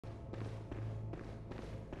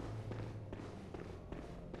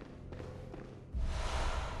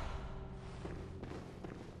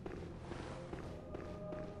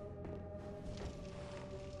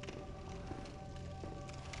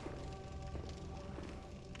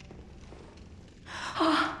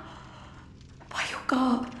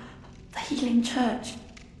are the Healing Church.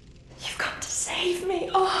 You've come to save me.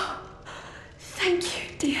 Oh, thank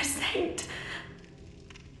you, dear saint.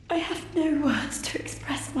 I have no words to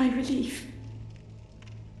express my relief.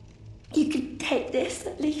 You can take this,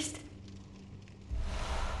 at least.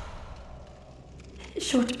 It's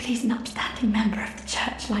sure to please an upstanding member of the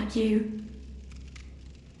church like you.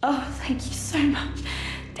 Oh, thank you so much,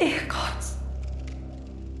 dear gods.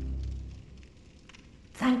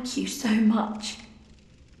 Thank you so much.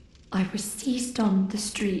 I was seized on the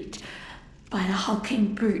street by the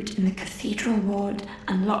hulking brute in the cathedral ward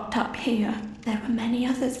and locked up here. There were many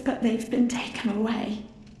others, but they've been taken away.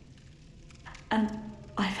 And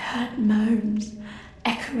I've heard moans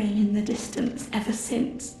echoing in the distance ever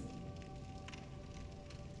since.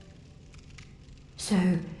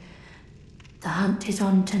 So, the hunt is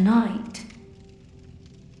on tonight.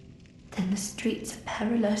 Then the streets are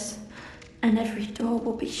perilous, and every door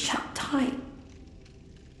will be shut tight.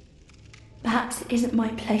 Perhaps it isn't my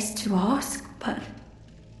place to ask, but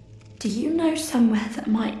do you know somewhere that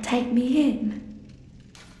might take me in?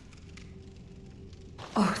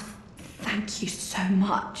 Oh, thank you so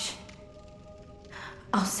much.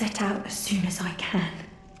 I'll set out as soon as I can.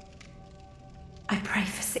 I pray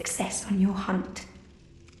for success on your hunt,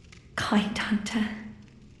 kind hunter.